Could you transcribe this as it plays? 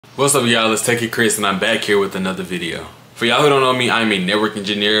What's up, y'all? It's Techie Chris and I'm back here with another video. For y'all who don't know me, I'm a network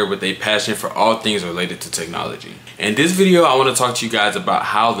engineer with a passion for all things related to technology. In this video, I want to talk to you guys about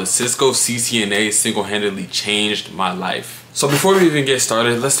how the Cisco CCNA single-handedly changed my life. So before we even get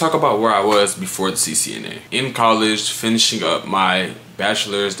started, let's talk about where I was before the CCNA. In college, finishing up my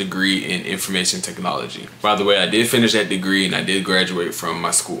bachelor's degree in information technology. By the way, I did finish that degree and I did graduate from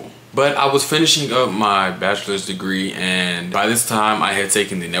my school. But I was finishing up my bachelor's degree, and by this time I had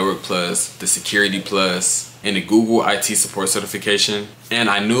taken the Network Plus, the Security Plus, and the Google IT Support certification. And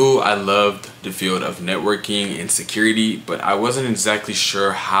I knew I loved the field of networking and security, but I wasn't exactly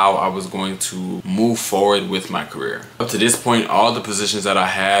sure how I was going to move forward with my career. Up to this point, all the positions that I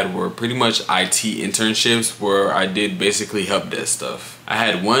had were pretty much IT internships where I did basically help desk stuff. I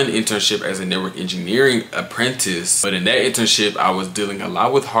had one internship as a network engineering apprentice, but in that internship I was dealing a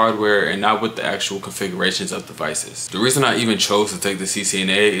lot with hardware and not with the actual configurations of devices. The reason I even chose to take the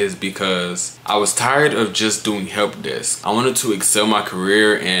CCNA is because I was tired of just doing help desk. I wanted to excel my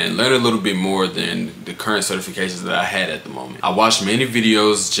career and learn a little bit more than the current certifications that I had at the moment. I watched many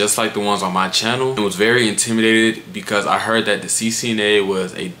videos just like the ones on my channel and was very intimidated because I heard that the CCNA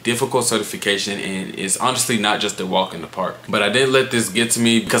was a difficult certification and it's honestly not just a walk in the park. But I didn't let this get to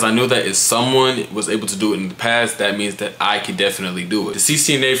me because I knew that if someone was able to do it in the past, that means that I could definitely do it. The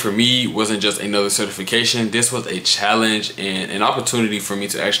CCNA for me wasn't just another certification. This was a challenge and an opportunity for me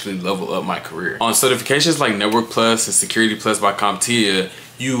to actually level up my career. On certifications like Network Plus and Security Plus by CompTIA,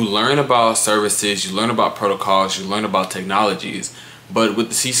 you learn about services, you learn about protocols, you learn about technologies. But with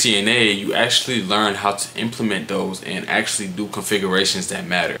the CCNA, you actually learn how to implement those and actually do configurations that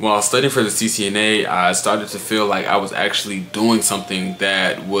matter. While studying for the CCNA, I started to feel like I was actually doing something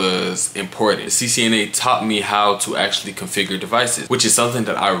that was important. The CCNA taught me how to actually configure devices, which is something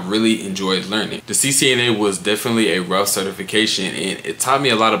that I really enjoyed learning. The CCNA was definitely a rough certification and it taught me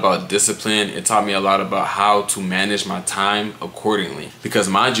a lot about discipline. It taught me a lot about how to manage my time accordingly. Because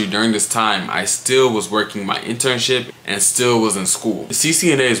mind you, during this time, I still was working my internship and still was in school. The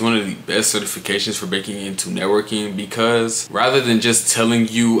CCNA is one of the best certifications for breaking into networking because rather than just telling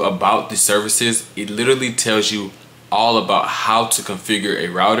you about the services, it literally tells you all about how to configure a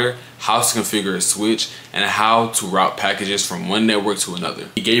router, how to configure a switch, and how to route packages from one network to another.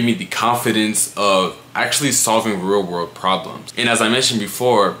 It gave me the confidence of actually solving real world problems. And as I mentioned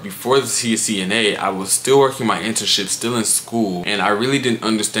before the CCNA, I was still working my internship, still in school, and I really didn't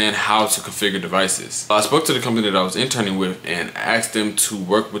understand how to configure devices. So I spoke to the company that I was interning with and asked them to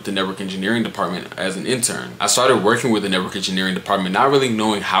work with the network engineering department as an intern. I started working with the network engineering department, not really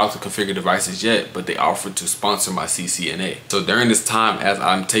knowing how to configure devices yet, but they offered to sponsor my CCNA. So during this time, as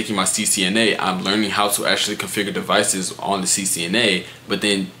I'm taking my CCNA, I'm learning how to actually configure devices on the CCNA, but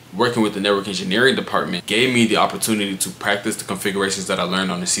then working with the network engineering department gave me the opportunity to practice the configurations that I learned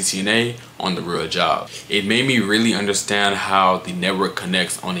on the CCNA on the real job. It made me really understand how the network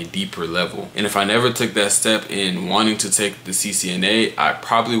connects on a deeper level. And if I never took that step in wanting to take the CCNA, I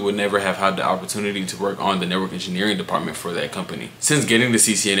probably would never have had the opportunity to work on the network engineering department for that company. Since getting the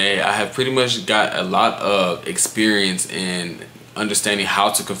CCNA, I have pretty much got a lot of experience in understanding how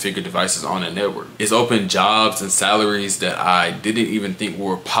to configure devices on a network. It's opened jobs and salaries that I didn't even think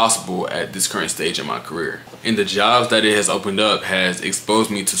were possible at this current stage in my career. And the jobs that it has opened up has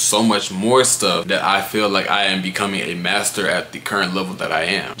exposed me to so much more stuff that I feel like I am becoming a master at the current level that I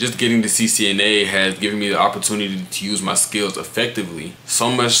am. Just getting the CCNA has given me the opportunity to use my skills effectively,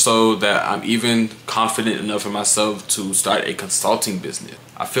 so much so that I'm even confident enough in myself to start a consulting business.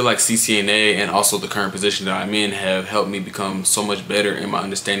 I feel like CCNA and also the current position that I'm in have helped me become so much better in my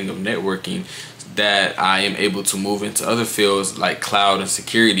understanding of networking that I am able to move into other fields like cloud and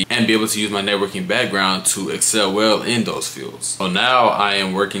security and be able to use my networking background to excel well in those fields. So now I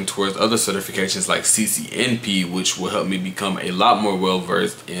am working towards other certifications like CCNP, which will help me become a lot more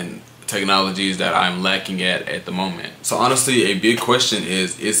well-versed in technologies that I'm lacking at the moment. So honestly, a big question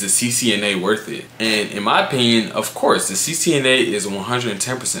is the CCNA worth it? And in my opinion, of course, the CCNA is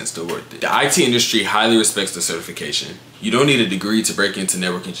 110% still worth it. The IT industry highly respects the certification. You don't need a degree to break into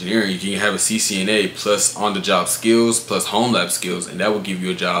network engineering. You can have a CCNA plus on-the-job skills plus home lab skills, and that will give you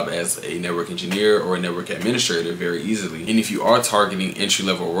a job as a network engineer or a network administrator very easily. And if you are targeting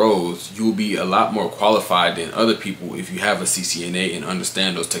entry-level roles, you will be a lot more qualified than other people if you have a CCNA and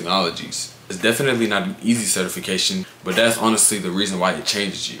understand those technologies. It's definitely not an easy certification, but that's honestly the reason why it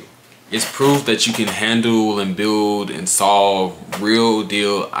changes you. It's proof that you can handle and build and solve real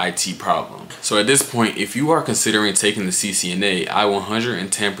deal IT problems. So at this point, if you are considering taking the CCNA, I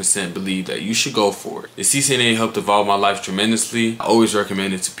 110% believe that you should go for it. The CCNA helped evolve my life tremendously. I always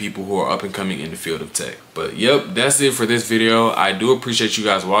recommend it to people who are up and coming in the field of tech. But yep, that's it for this video. I do appreciate you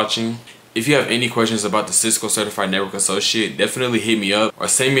guys watching. If you have any questions about the Cisco Certified Network Associate, definitely hit me up or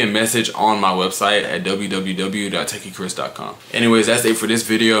send me a message on my website at www.techychris.com. Anyways, that's it for this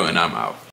video, and I'm out.